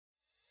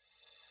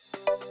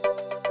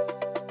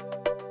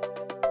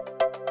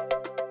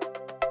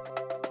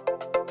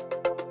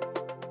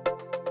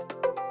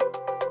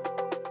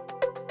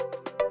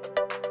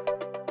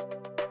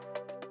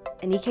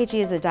An EKG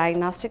is a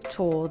diagnostic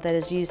tool that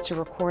is used to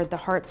record the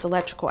heart's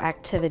electrical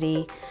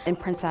activity and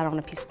prints out on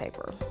a piece of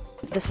paper.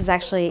 This is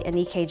actually an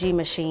EKG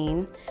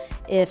machine.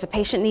 If a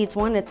patient needs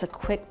one, it's a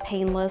quick,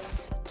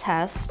 painless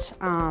test.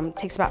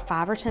 Takes about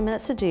 5 or 10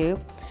 minutes to do.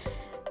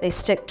 They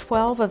stick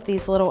 12 of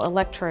these little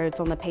electrodes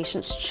on the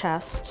patient's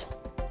chest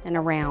and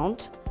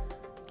around,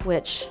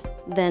 which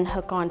then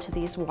hook onto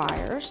these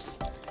wires,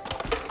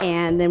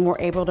 and then we're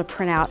able to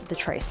print out the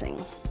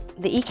tracing.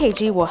 The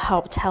EKG will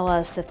help tell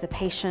us if the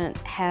patient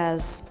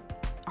has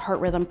a heart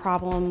rhythm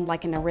problem,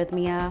 like an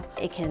arrhythmia.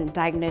 It can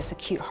diagnose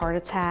acute heart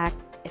attack.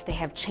 If they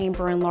have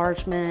chamber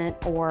enlargement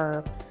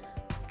or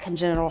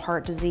congenital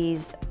heart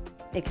disease,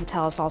 it can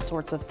tell us all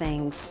sorts of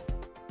things.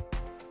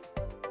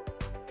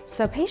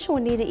 So a patient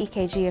would need an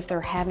EKG if they're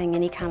having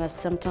any kind of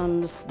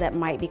symptoms that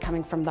might be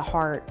coming from the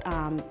heart,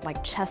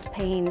 like chest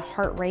pain,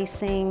 heart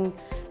racing,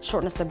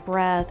 shortness of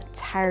breath,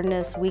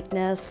 tiredness,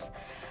 weakness.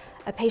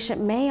 A patient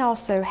may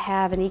also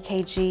have an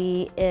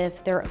EKG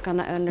if they're going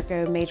to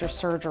undergo major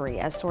surgery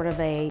as sort of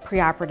a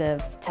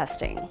preoperative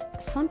testing.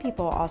 Some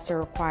people also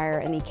require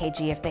an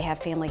EKG if they have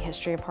family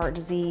history of heart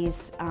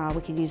disease.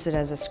 We can use it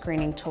as a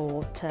screening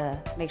tool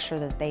to make sure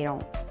that they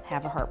don't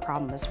have a heart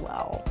problem as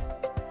well.